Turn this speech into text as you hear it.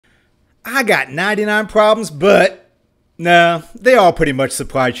I got 99 problems, but no, they all pretty much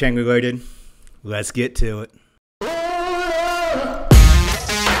supply chain related. Let's get to it.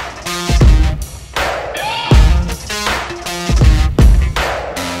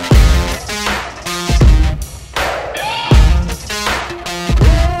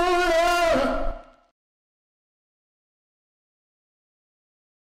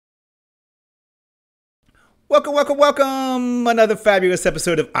 Welcome. Another fabulous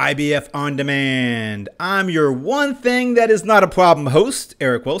episode of IBF On Demand. I'm your one thing that is not a problem host,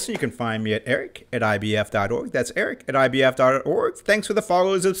 Eric Wilson. You can find me at eric@ibf.org. That's eric@ibf.org. Thanks for the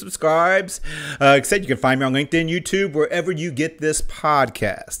follows and subscribes. Except you can find me on LinkedIn, YouTube, wherever you get this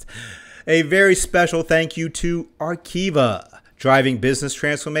podcast. A very special thank you to Arkiva, driving business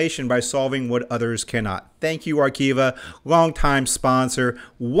transformation by solving what others cannot. Thank you, Arkiva, longtime sponsor,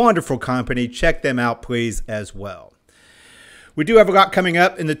 wonderful company. Check them out, please, as well. We do have a lot coming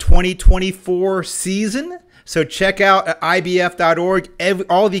up in the 2024 season, so check out at ibf.org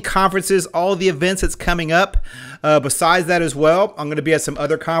all the conferences, all the events that's coming up. Besides that as well, I'm going to be at some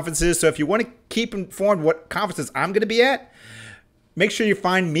other conferences, so if you want to keep informed what conferences I'm going to be at, make sure you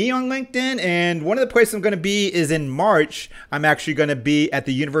find me on LinkedIn, and one of the places I'm going to be is in March. I'm actually going to be at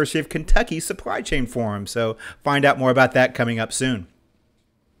the University of Kentucky Supply Chain Forum, so find out more about that coming up soon.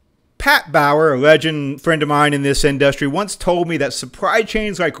 Pat Bauer, a legend friend of mine in this industry, once told me that supply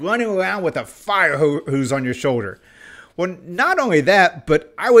chain is like running around with a fire hose on your shoulder. Well, not only that,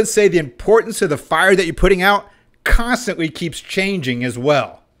 but I would say the importance of the fire that you're putting out constantly keeps changing as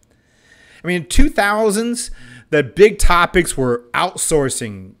well. I mean, in 2000s, the big topics were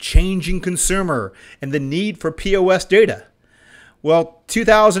outsourcing, changing consumer, and the need for POS data. Well,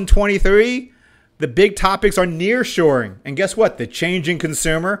 2023, the big topics are nearshoring. And guess what? The changing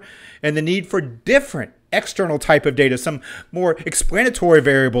consumer and the need for different external type of data, some more explanatory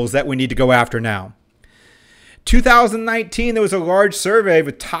variables that we need to go after now. 2019, there was a large survey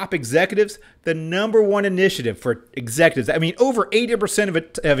with top executives. The number one initiative for executives, I mean, over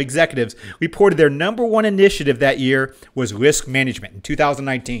 80% of executives reported their number one initiative that year was risk management in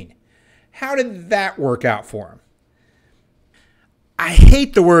 2019. How did that work out for them? I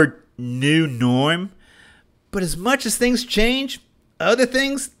hate the word new norm, but as much as things change, other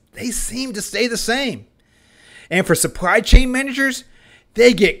things, they seem to stay the same. And for supply chain managers,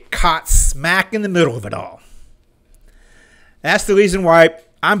 they get caught smack in the middle of it all. That's the reason why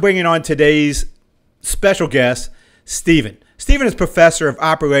I'm bringing on today's special guest, Stephen. Stephen is professor of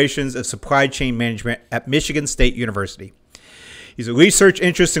operations of supply chain management at Michigan State University. His research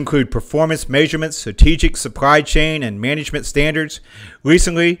interests include performance measurements, strategic supply chain, and management standards.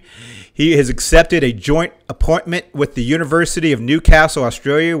 Recently, he has accepted a joint appointment with the University of Newcastle,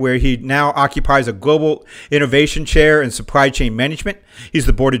 Australia, where he now occupies a global innovation chair in supply chain management. He's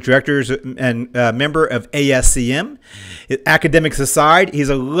the board of directors and member of ASCM. Academics aside, he's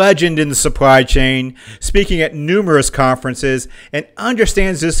a legend in the supply chain, speaking at numerous conferences, and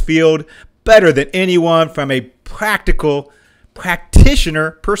understands this field better than anyone from a practical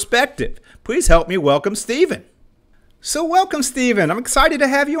practitioner perspective. Please help me welcome Stephen. So welcome, Stephen. I'm excited to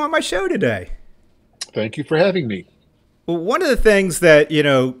have you on my show today. Thank you for having me. Well, one of the things that,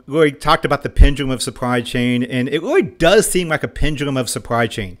 we talked about the pendulum of supply chain, and it really does seem like a pendulum of supply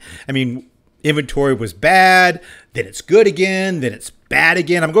chain. I mean, inventory was bad, then it's good again, then it's bad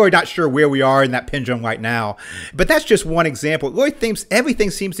again. I'm really not sure where we are in that pendulum right now, but that's just one example. It really seems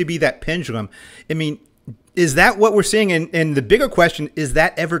everything seems to be that pendulum. I mean, is that what we're seeing? And the bigger question, is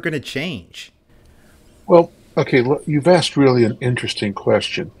that ever going to change? Well, okay, look, you've asked really an interesting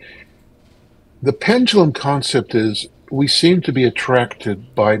question. The pendulum concept is we seem to be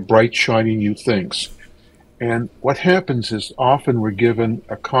attracted by bright, shiny new things. And what happens is often we're given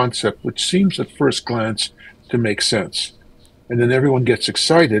a concept which seems at first glance to make sense. And then everyone gets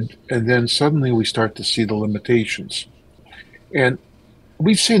excited, and then suddenly we start to see the limitations. And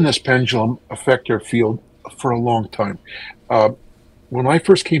we've seen this pendulum affect our field for a long time. When I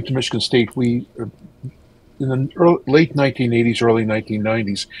first came to Michigan State, in the late 1980s, early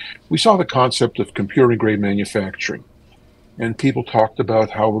 1990s, we saw the concept of computer-grade manufacturing. And people talked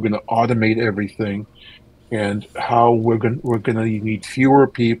about how we're going to automate everything and how we're going to need fewer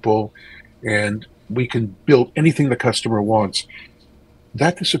people and we can build anything the customer wants.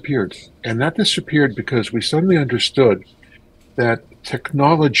 That disappeared. And that disappeared because we suddenly understood that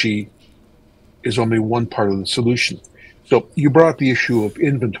technology is only one part of the solution. So you brought up the issue of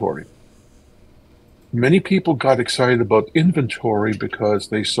inventory. Many people got excited about inventory because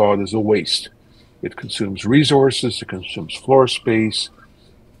they saw it as a waste. It consumes resources, it consumes floor space,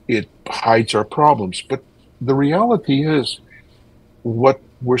 it hides our problems. But the reality is what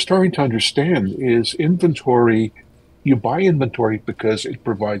we're starting to understand is inventory, you buy inventory because it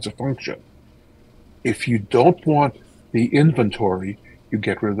provides a function. If you don't want the inventory, you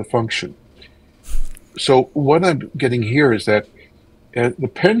get rid of the function. So what I'm getting here is that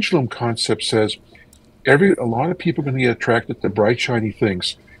the pendulum concept says a lot of people are going to get attracted to bright, shiny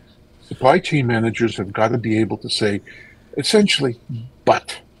things. Supply chain managers have got to be able to say, essentially,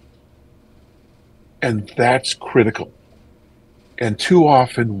 but. And that's critical. And too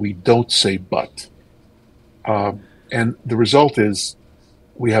often we don't say but. And the result is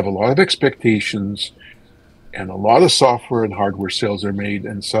we have a lot of expectations and a lot of software and hardware sales are made,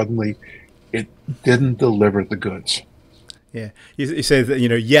 and suddenly it didn't deliver the goods. Yeah. You say that,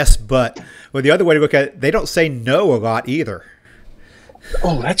 yes, but. Well, the other way to look at it, they don't say no a lot either.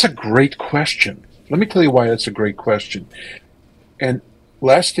 Oh, that's a great question. Let me tell you why that's a great question. And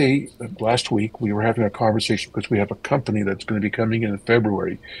last week, we were having a conversation because we have a company that's going to be coming in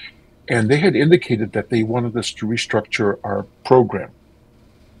February, and they had indicated that they wanted us to restructure our program.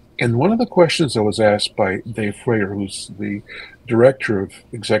 And one of the questions I was asked by Dave Freyer, who's the director of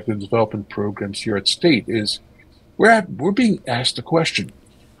executive development programs here at State, is we're being asked a question: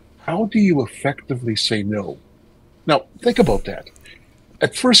 how do you effectively say no? Now, think about that.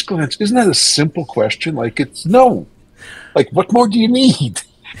 At first glance, isn't that a simple question? Like, it's no. Like, what more do you need?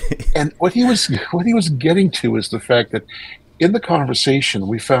 And what he was getting to is the fact that in the conversation,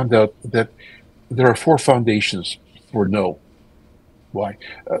 we found out that there are 4 foundations for no. Why?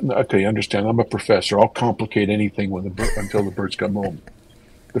 Okay, understand. I'm a professor. I'll complicate anything until the birds come home.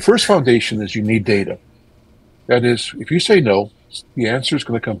 The first foundation is you need data. That is, if you say no, the answer is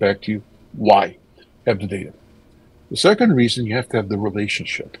going to come back to you. Why? Have the data. The second reason, you have to have the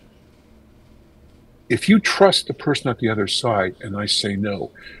relationship. If you trust the person at the other side and I say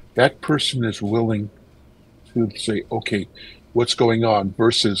no, that person is willing to say, okay, what's going on,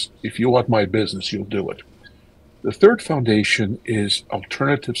 versus if you want my business, you'll do it. The third foundation is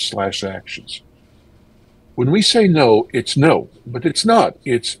alternatives/actions. When we say no, it's no, but it's not.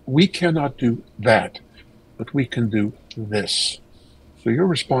 It's we cannot do that, but we can do this. So your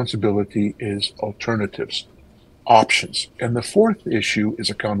responsibility is alternatives, options. And the fourth issue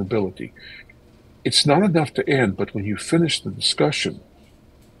is accountability. It's not enough to end, but when you finish the discussion,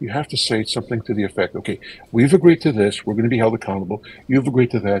 you have to say something to the effect, okay, we've agreed to this, we're going to be held accountable. You've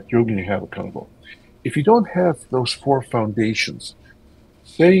agreed to that, you're going to be held accountable. If you don't have those 4 foundations,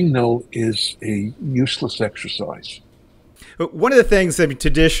 saying no is a useless exercise. One of the things that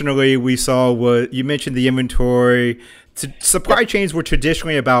traditionally we saw was, you mentioned the inventory. Supply chains were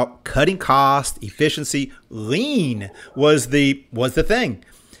traditionally about cutting cost, efficiency. Lean was the thing.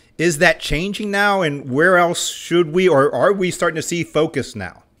 Is that changing now, and where else should we, or are we starting to see focus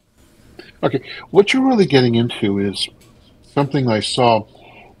now? Okay, what you're really getting into is something I saw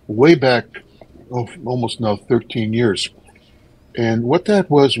way back, almost now 13 years. And what that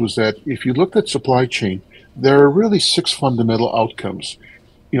was that if you looked at supply chain, there are really 6 fundamental outcomes.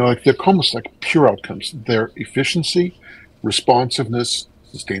 Like they're almost like pure outcomes. They're efficiency, responsiveness,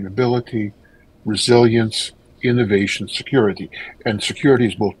 sustainability, resilience, innovation, security. And security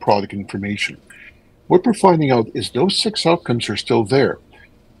is both product and information. What we're finding out is those 6 outcomes are still there.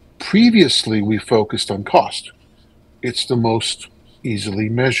 Previously, we focused on cost. It's the most easily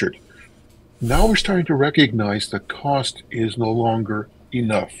measured. Now we're starting to recognize that cost is no longer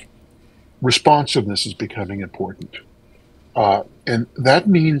enough. Responsiveness is becoming important. And that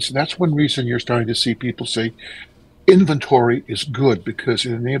means that's one reason you're starting to see people say inventory is good because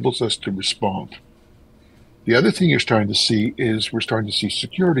it enables us to respond. The other thing you're starting to see is we're starting to see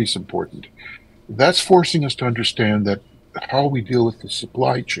security is important. That's forcing us to understand that how we deal with the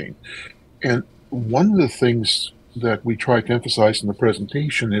supply chain. And one of the things that we try to emphasize in the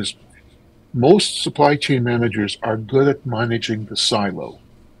presentation is most supply chain managers are good at managing the silo.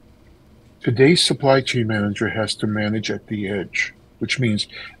 Today's supply chain manager has to manage at the edge, which means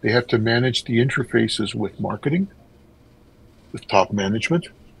they have to manage the interfaces with marketing, with top management.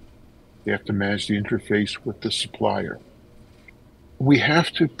 They have to manage the interface with the supplier. We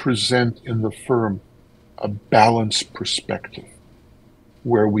have to present in the firm a balanced perspective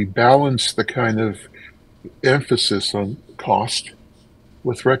where we balance the kind of emphasis on cost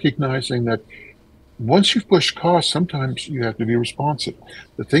with recognizing that once you've pushed costs, sometimes you have to be responsive.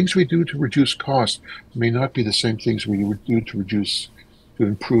 The things we do to reduce costs may not be the same things we would do to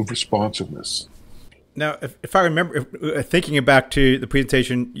improve responsiveness. Now, if I remember, thinking back to the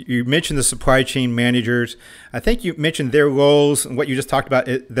presentation, you mentioned the supply chain managers. I think you mentioned their roles, and what you just talked about,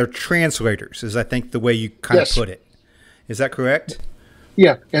 they're translators, is I think the way you kind of put it. Is that correct?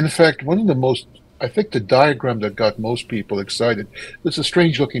 Yeah, and in fact, one of the most I think the diagram that got most people excited, it's a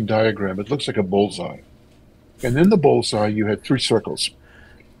strange looking diagram. It looks like a bullseye. And in the bullseye, you had three circles.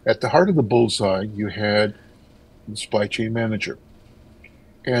 At the heart of the bullseye, you had the supply chain manager.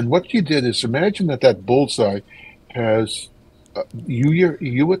 And what you did is imagine that that bullseye has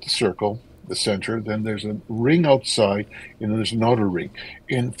you at the circle, the center, then there's a ring outside, and then there's an outer ring.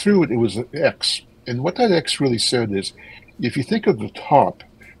 And through it, it was an X. And what that X really said is, if you think of the top,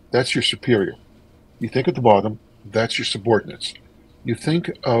 that's your superior. You think at the bottom, that's your subordinates. You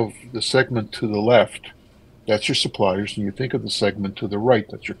think of the segment to the left, that's your suppliers, and you think of the segment to the right,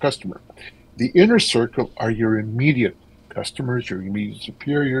 that's your customer. The inner circle are your immediate customers, your immediate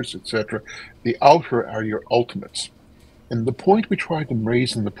superiors, etc. The outer are your ultimates. And the point we tried to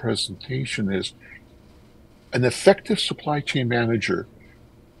raise in the presentation is an effective supply chain manager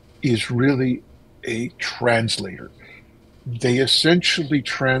is really a translator. They essentially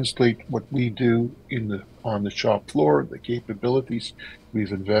translate what we do on the shop floor, the capabilities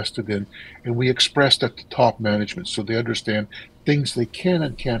we've invested in, and we express that to top management so they understand things they can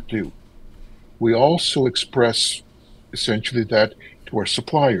and can't do. We also express essentially that to our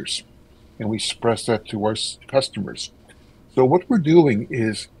suppliers, and we express that to our customers. So what we're doing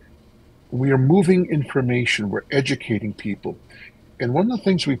is we are moving information, we're educating people. And one of the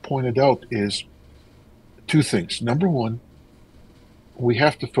things we pointed out is two things. Number one, we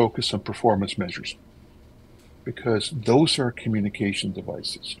have to focus on performance measures because those are communication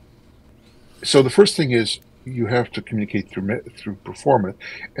devices. So the first thing is you have to communicate through performance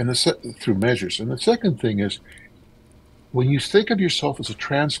and through measures. And the second thing is when you think of yourself as a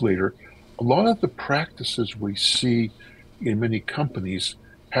translator, a lot of the practices we see in many companies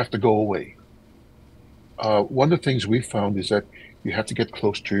have to go away. One of the things we found is that you have to get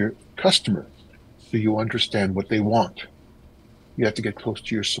close to your customer so you understand what they want. You have to get close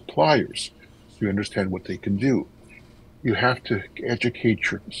to your suppliers so you understand what they can do. You have to educate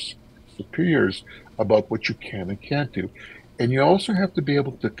your superiors about what you can and can't do. And you also have to be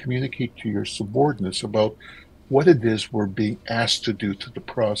able to communicate to your subordinates about what it is we're being asked to do to the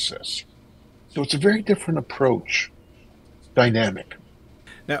process. So it's a very different approach, dynamic.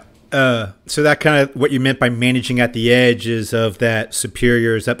 Now, so that kind of what you meant by managing at the edge is of that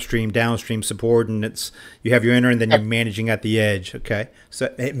superiors, upstream, downstream subordinates. You have your inner, and then you're managing at the edge. Okay,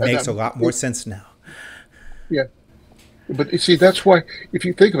 so it makes a lot more sense now. Yeah, but you see, that's why if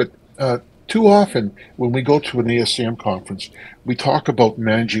you think of it, too often when we go to an ASM conference, we talk about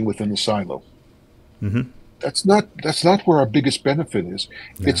managing within the silo. Mm-hmm. That's not where our biggest benefit is.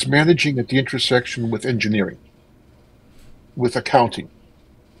 No. It's managing at the intersection with engineering, with accounting,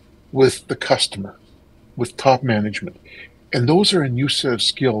 with the customer, with top management. And those are a new set of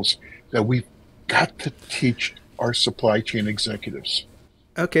skills that we've got to teach our supply chain executives.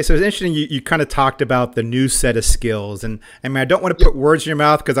 Okay, so it's interesting you kind of talked about the new set of skills. And I mean, I don't want to put words in your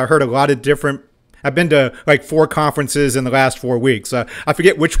mouth because I heard a lot of different, I've been to like 4 conferences in the last 4 weeks. I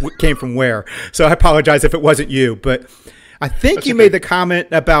forget which came from where. So I apologize if it wasn't you. But I think you made the comment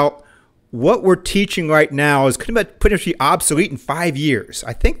about what we're teaching right now is going to be potentially obsolete in 5 years.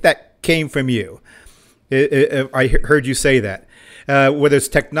 I think that came from you. I heard you say that. Whether it's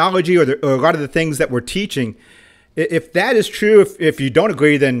technology or a lot of the things that we're teaching, if that is true, if you don't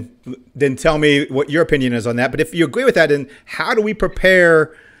agree, then tell me what your opinion is on that. But if you agree with that, then how do we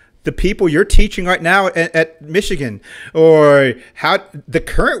prepare the people you're teaching right now at Michigan, or how the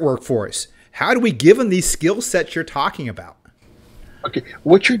current workforce? How do we give them these skill sets you're talking about? Okay,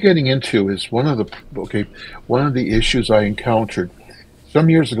 what you're getting into is one of the issues I encountered some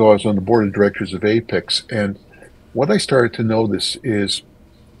years ago. I was on the board of directors of Apex, and what I started to notice is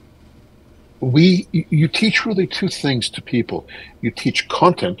you teach really 2 things to people. You teach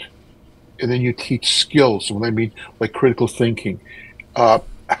content, and then you teach skills. And what I mean, like critical thinking,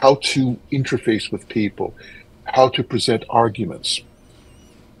 how to interface with people, how to present arguments.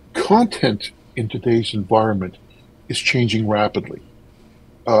 Content in today's environment is changing rapidly.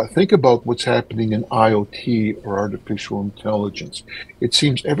 Think about what's happening in IoT or artificial intelligence. It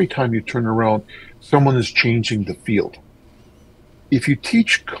seems every time you turn around, someone is changing the field. If you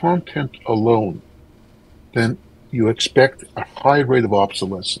teach content alone, then you expect a high rate of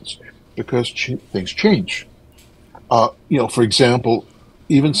obsolescence because things change. For example,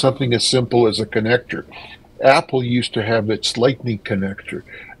 even something as simple as a connector. Apple used to have its Lightning connector.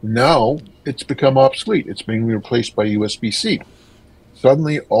 Now it's become obsolete. It's being replaced by USB-C.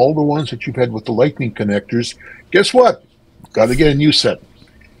 Suddenly, all the ones that you've had with the Lightning connectors, guess what? Got to get a new set.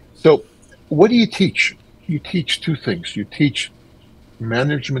 So what do you teach? You teach 2 things. You teach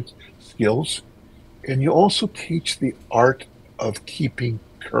management skills, and you also teach the art of keeping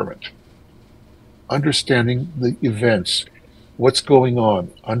current. understanding the events, what's going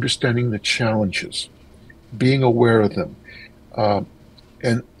on, understanding the challenges, being aware of them. Uh,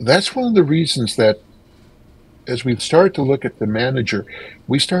 and that's one of the reasons that as we've started to look at the manager,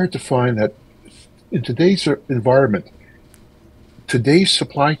 we started to find that in today's environment, today's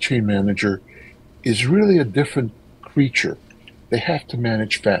supply chain manager is really a different creature. They have to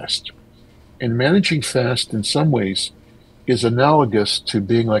manage fast. And managing fast in some ways is analogous to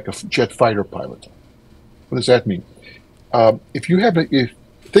being like a jet fighter pilot. What does that mean? If you have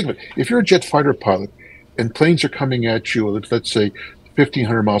think of it, if you're a jet fighter pilot and planes are coming at you, let's say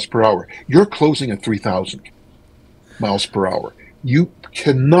 1,500 miles per hour, you're closing at 3,000 miles per hour. You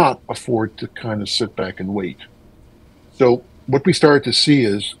cannot afford to kind of sit back and wait. So what we started to see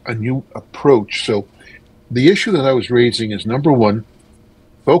is a new approach. So the issue that I was raising is, number one,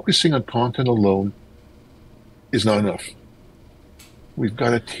 focusing on content alone is not enough. We've got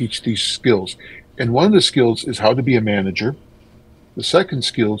to teach these skills. And one of the skills is how to be a manager. The second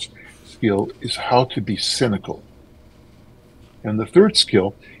skill is how to be cynical. And the third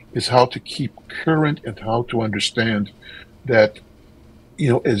skill is how to keep current and how to understand that,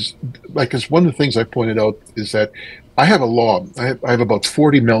 as one of the things I pointed out is that I have a law. I have about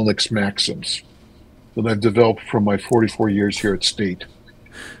 40 Melnyk's maxims that I've developed from my 44 years here at State.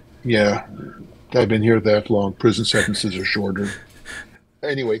 Yeah, I've been here that long. Prison sentences are shorter.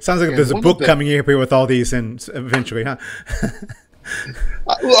 Anyway. Sounds like there's a book coming up here with all these and eventually, huh?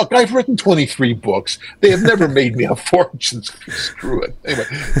 Look, I've written 23 books. They have never made me a fortune. Screw it. Anyway,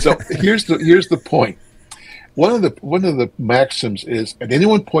 so here's the point. One of the maxims is, at any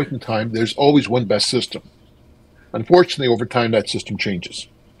one point in time, there's always one best system. Unfortunately, over time, that system changes.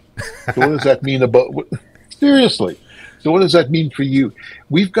 So what does that mean seriously? So what does that mean for you?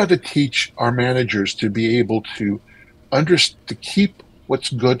 We've got to teach our managers to be able to keep what's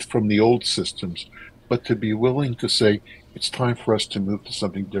good from the old systems, but to be willing to say, it's time for us to move to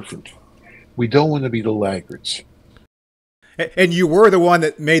something different. We don't want to be the laggards. And you were the one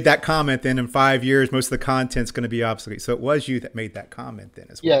that made that comment then in 5 years, most of the content's going to be obsolete. So it was you that made that comment then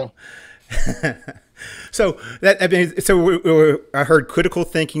as well. Yeah. I heard critical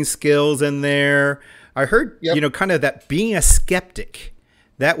thinking skills in there. I heard, kind of that being a skeptic.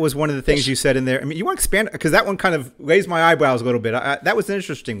 That was one of the things you said in there. I mean, you want to expand, because that one kind of raised my eyebrows a little bit. That was an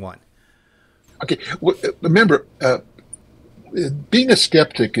interesting one. Okay. Well, remember, being a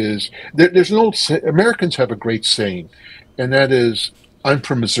skeptic is, there's an old, Americans have a great saying, and that is, I'm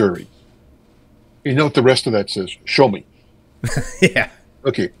from Missouri. You know what the rest of that says? Show me. Yeah.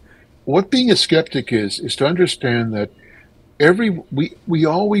 Okay. What being a skeptic is to understand that we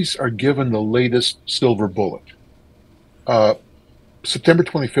always are given the latest silver bullet. September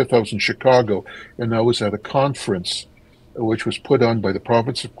 25th, I was in Chicago, and I was at a conference which was put on by the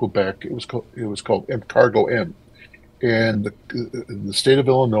province of Quebec. It was called Cargo M, and the state of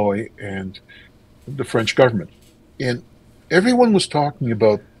Illinois and the French government. And everyone was talking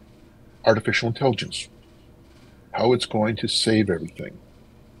about artificial intelligence, how it's going to save everything.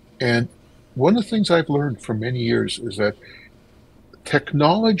 And one of the things I've learned for many years is that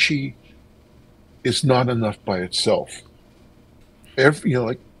technology is not enough by itself.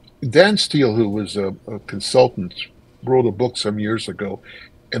 Like Dan Steele, who was a consultant, wrote a book some years ago,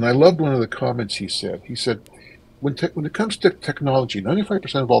 and I loved one of the comments he said. He said, when it comes to technology,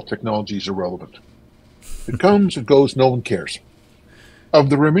 95% of all technology is irrelevant. It comes, it goes, no one cares. Of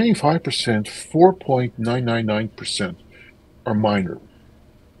the remaining 5%, 4.999% are minor.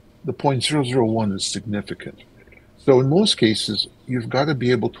 The 0.001 is significant. So in most cases, you've got to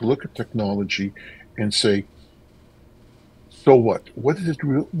be able to look at technology and say, so what?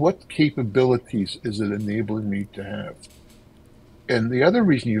 What capabilities is it enabling me to have? And the other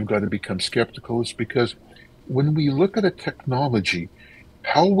reason you've got to become skeptical is because when we look at a technology,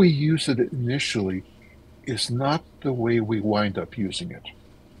 how we use it initially is not the way we wind up using it.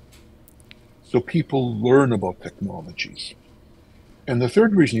 So people learn about technologies. And the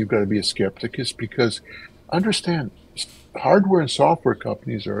third reason you've got to be a skeptic is because, understand, hardware and software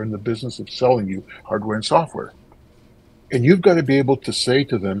companies are in the business of selling you hardware and software. And you've got to be able to say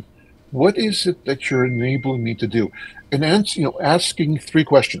to them, what is it that you're enabling me to do? And asking 3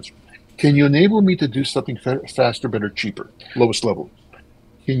 questions. Can you enable me to do something faster, better, cheaper, lowest level?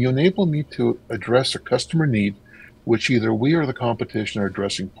 Can you enable me to address a customer need, which either we or the competition are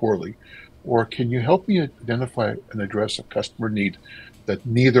addressing poorly? Or can you help me identify and address a customer need that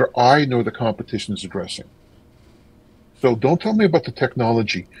neither I nor the competition is addressing? So don't tell me about the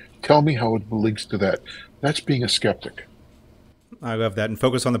technology. Tell me how it links to that. That's being a skeptic. I love that. And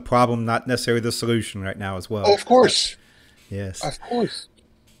focus on the problem, not necessarily the solution right now as well. Oh, of course. Yes. Of course.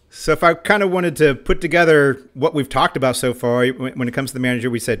 So if I kind of wanted to put together what we've talked about so far, when it comes to the manager,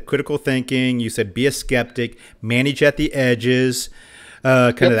 we said critical thinking, you said be a skeptic, manage at the edges,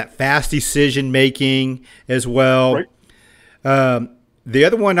 kind of that fast decision making as well. Right. The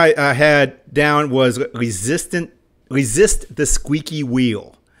other one I had down was resist the squeaky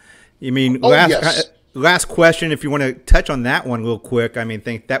wheel. I mean, last question, if you want to touch on that one real quick, I mean,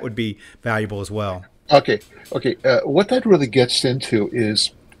 think that would be valuable as well. Okay. What that really gets into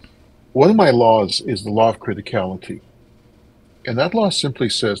is one of my laws is the law of criticality. And that law simply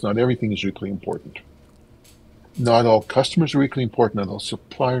says not everything is equally important. Not all customers are equally important. Not all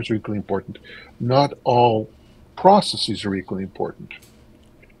suppliers are equally important. Not all processes are equally important.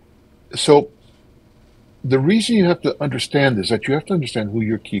 So the reason you have to understand is that you have to understand who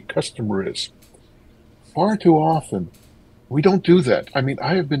your key customer is. Far too often, we don't do that. I mean,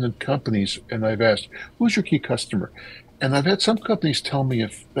 I have been in companies and I've asked, who's your key customer? And I've had some companies tell me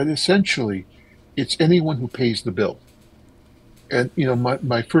that essentially it's anyone who pays the bill. And, you know,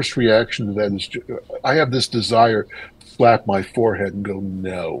 my first reaction to that is I have this desire to slap my forehead and go,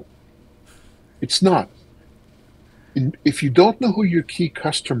 no, it's not. If you don't know who your key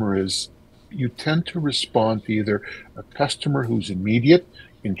customer is, you tend to respond to either a customer who's immediate,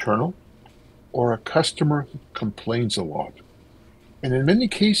 internal, or a customer who complains a lot. And in many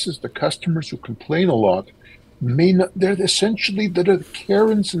cases, the customers who complain a lot they're the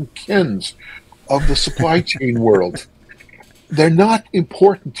Karens and Kens of the supply chain world. They're not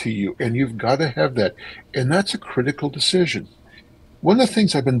important to you, and you've got to have that. And that's a critical decision. One of the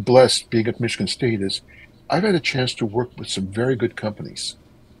things I've been blessed being at Michigan State is I've had a chance to work with some very good companies.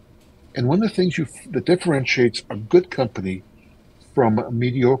 And one of the things that differentiates a good company from a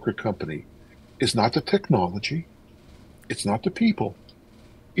mediocre company is not the technology, it's not the people,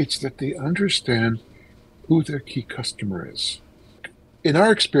 it's that they understand who their key customer is. In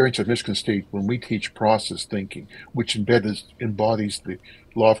our experience at Michigan State, when we teach process thinking, which embodies the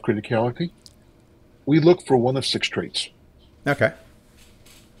law of criticality, we look for one of 6 traits. Okay.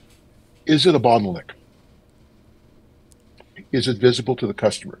 Is it a bottleneck? Is it visible to the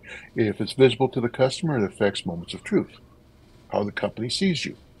customer? If it's visible to the customer, it affects moments of truth, how the company sees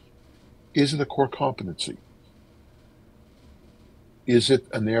you. Is it a core competency? Is it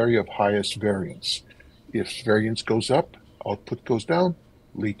an area of highest variance? If variance goes up, output goes down,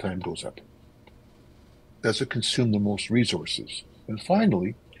 lead time goes up. Does it consume the most resources? And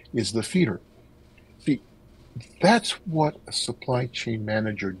finally, is the feeder. See, that's what a supply chain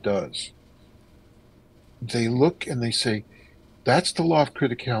manager does. They look and they say, that's the law of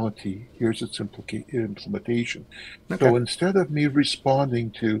criticality, here's its implementation. Okay. So instead of me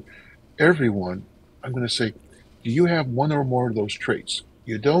responding to everyone, I'm going to say, do you have one or more of those traits?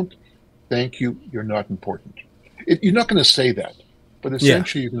 You don't? Thank you, you're not important. You're not going to say that, but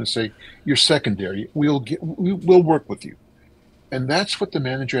essentially you're going to say, you're secondary, we'll work with you. And that's what the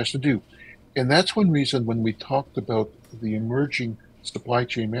manager has to do. And that's one reason when we talked about the emerging supply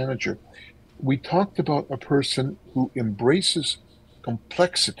chain manager, we talked about a person who embraces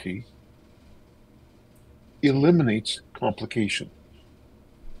complexity, eliminates complication.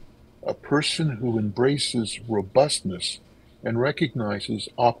 A person who embraces robustness and recognizes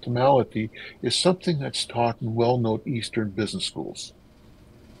optimality is something that's taught in well-known Eastern business schools.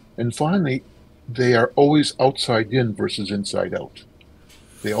 And finally, they are always outside in versus inside out.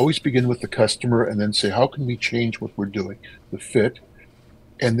 They always begin with the customer and then say, how can we change what we're doing, the fit?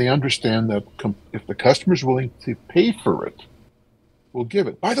 And they understand that if the customer is willing to pay for it, we'll give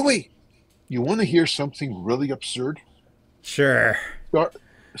it. By the way, you want to hear something really absurd? Sure.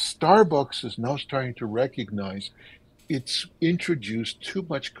 Starbucks is now starting to recognize it's introduced too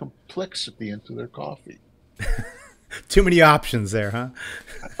much complexity into their coffee. Too many options there, huh?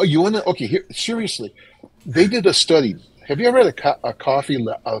 Oh, you want to? Okay, here, seriously, they did a study. Have you ever had a cafe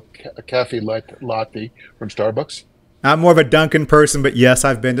latte from Starbucks? I'm more of a Dunkin' person, but yes,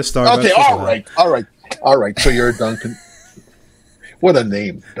 I've been to Starbucks. Okay, all right. So you're a Dunkin'. What a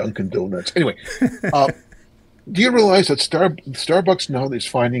name, Dunkin' Donuts. Anyway, do you realize that Starbucks now is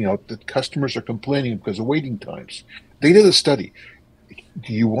finding out that customers are complaining because of waiting times? They did a study.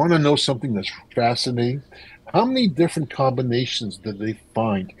 Do you want to know something that's fascinating? How many different combinations did they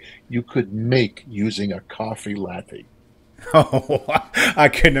find you could make using a coffee latte? Oh, I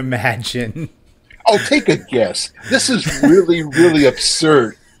can imagine. Oh, take a guess. This is really, really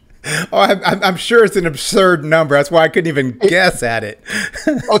absurd. Oh, I'm sure it's an absurd number. That's why I couldn't even guess at it.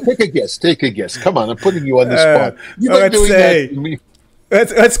 Oh, take a guess. Take a guess. Come on, I'm putting you on the spot.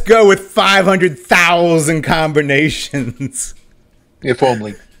 Let's go with 500,000 combinations. If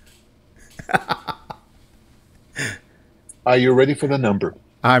only. Are you ready for the number?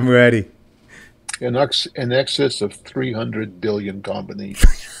 I'm ready. In excess of 300 billion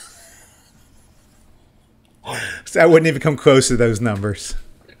combinations. So I wouldn't even come close to those numbers.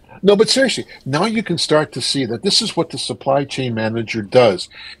 No, but seriously, now you can start to see that this is what the supply chain manager does.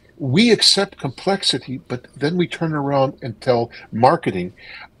 We accept complexity, but then we turn around and tell marketing,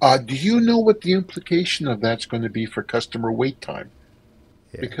 do you know what the implication of that's going to be for customer wait time?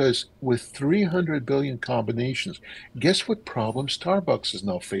 Yeah. Because with 300 billion combinations, guess what problem Starbucks is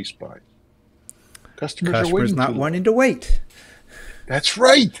now faced by? Customers are Customers waiting not too long. wanting to wait. That's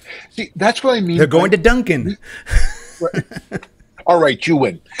right. See, that's what I mean. They're going to Dunkin'. All right, you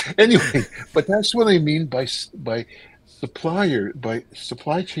win. Anyway, but that's what I mean by supply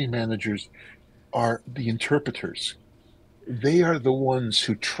chain managers are the interpreters. They are the ones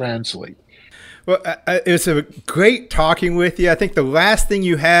who translate. Well, it was a great talking with you. I think the last thing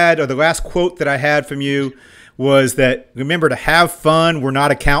you had, or the last quote that I had from you, was that remember to have fun. We're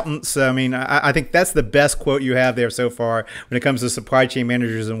not accountants. I mean, I think that's the best quote you have there so far when it comes to supply chain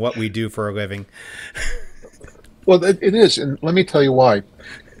managers and what we do for a living. Well, it is, and let me tell you why.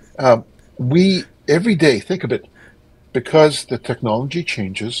 We every day think of it, because the technology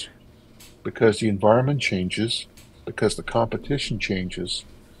changes, because the environment changes, because the competition changes,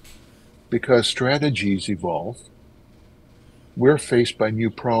 because strategies evolve. We're faced by new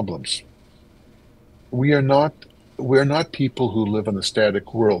problems. We're not people who live in a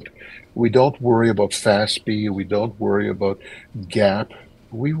static world. We don't worry about FASB. We don't worry about GAP.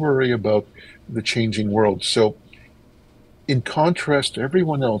 We worry about the changing world. So, in contrast to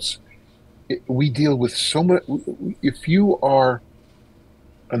everyone else, we deal with so much. If you are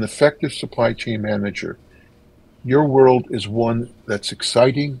an effective supply chain manager, your world is one that's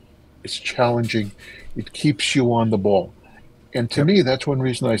exciting, it's challenging, it keeps you on the ball. And to me, that's one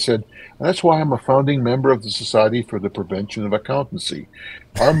reason I said, that's why I'm a founding member of the Society for the Prevention of Accountancy.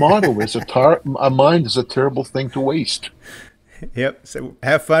 Our motto is a mind is a terrible thing to waste. Yep. So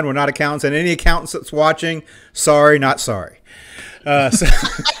have fun. We're not accountants. And any accountants that's watching, sorry, not sorry.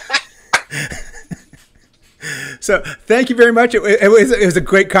 So thank you very much. It was a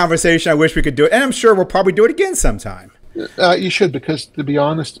great conversation. I wish we could do it. And I'm sure we'll probably do it again sometime. You should, because to be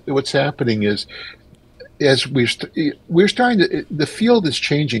honest, what's happening is, as we're starting to, the field is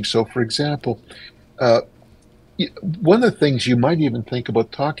changing. So, for example, one of the things you might even think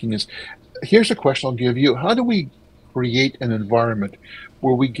about talking is, here's a question I'll give you. How do we create an environment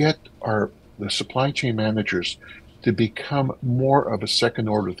where we get the supply chain managers to become more of a second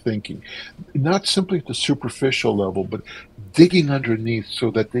order thinking, not simply at the superficial level, but digging underneath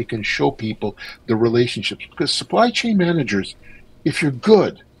so that they can show people the relationships? Because supply chain managers, if you're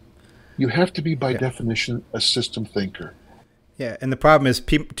good, you have to be by definition a system thinker. Yeah, and the problem is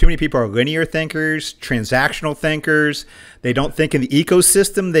too many people are linear thinkers, transactional thinkers. They don't think in the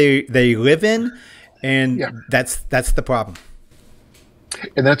ecosystem they live in, and that's the problem.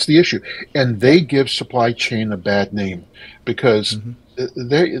 And that's the issue. And they give supply chain a bad name because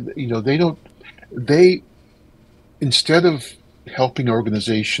they instead of helping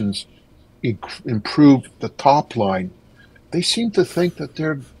organizations improve the top line, they seem to think that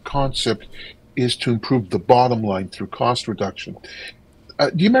their concept is to improve the bottom line through cost reduction.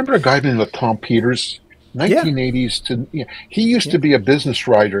 Do you remember a guy named Tom Peters? 1980s he used to be a business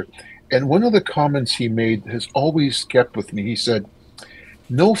writer, and one of the comments he made has always kept with me. He said,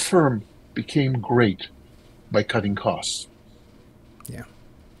 "No firm became great by cutting costs." Yeah.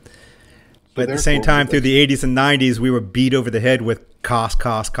 But at the same time, through the 80s and 90s, we were beat over the head with cost.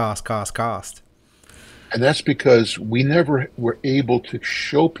 And that's because we never were able to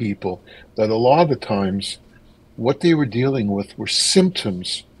show people that a lot of the times what they were dealing with were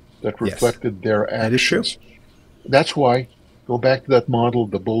symptoms that reflected their actions. That is true. That's why, go back to that model,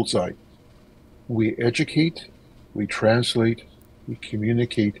 the bullseye. We educate, we translate, we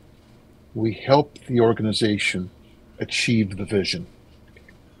communicate, we help the organization achieve the vision.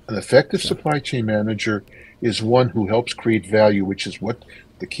 An effective supply chain manager is one who helps create value, which is what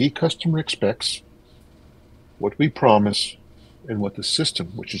the key customer expects, what we promise, and what the system,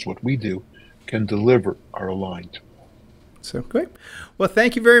 which is what we do, can deliver, are aligned. So great. Well,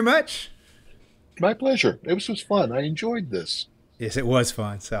 thank you very much. My pleasure. It was fun. I enjoyed this. Yes, it was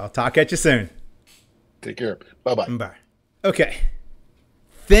fun. So I'll talk at you soon. Take care. Bye-bye. Bye. Okay.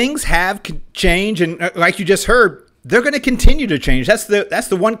 Things have changed, and like you just heard, they're going to continue to change. That's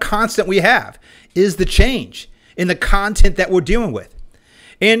the one constant we have, is the change in the content that we're dealing with.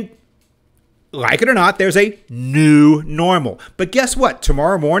 And like it or not, there's a new normal. But guess what?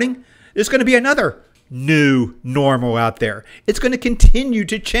 Tomorrow morning, there's going to be another new normal out there. It's going to continue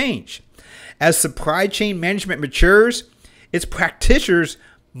to change. As supply chain management matures, its practitioners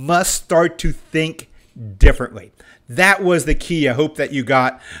must start to think differently. That was the key I hope that you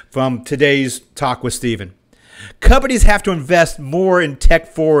got from today's talk with Stephen. Companies have to invest more in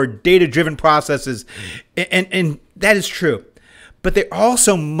tech-forward, data-driven processes, and that is true. But they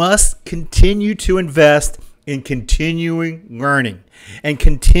also must continue to invest in continuing learning and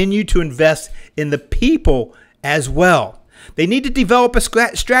continue to invest in the people as well. They need to develop a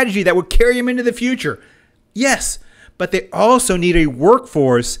strategy that will carry them into the future. Yes, but they also need a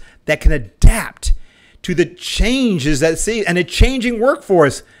workforce that can adapt to the changes that see and a changing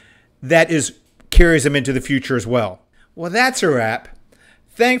workforce that carries them into the future as well. Well, that's a wrap.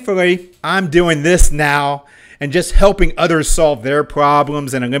 Thankfully, I'm doing this now and just helping others solve their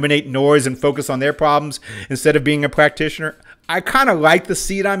problems and eliminate noise and focus on their problems instead of being a practitioner. I kind of like the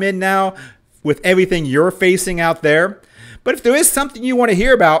seat I'm in now with everything you're facing out there. But if there is something you want to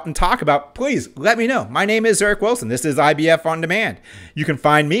hear about and talk about, please let me know. My name is Eric Wilson. This is IBF On Demand. You can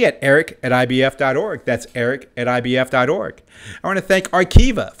find me at eric@ibf.org. That's eric@ibf.org. I want to thank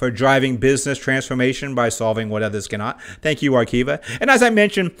Arkiva for driving business transformation by solving what others cannot. Thank you, Arkiva. And as I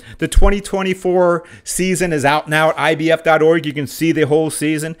mentioned, the 2024 season is out now at ibf.org. You can see the whole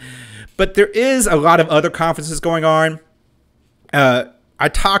season. But there is a lot of other conferences going on. I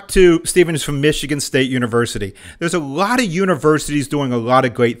talked to Stephen from Michigan State University. There's a lot of universities doing a lot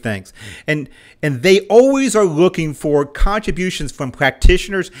of great things. And they always are looking for contributions from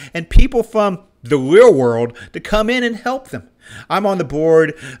practitioners and people from the real world to come in and help them. I'm on the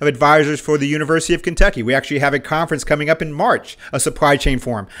board of advisors for the University of Kentucky. We actually have a conference coming up in March, a supply chain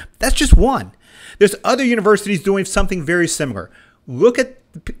forum. That's just one. There's other universities doing something very similar. Look at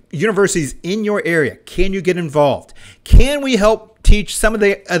universities in your area. Can you get involved? Can we help teach some of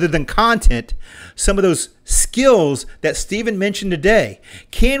the, other than content, some of those skills that Stephen mentioned today?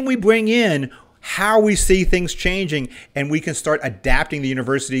 Can we bring in how we see things changing and we can start adapting the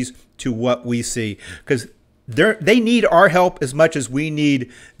universities to what we see? Because they need our help as much as we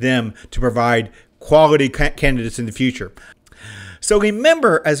need them to provide quality candidates in the future. So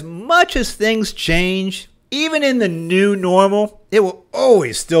remember, as much as things change, even in the new normal, it will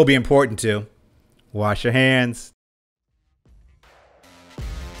always still be important to wash your hands.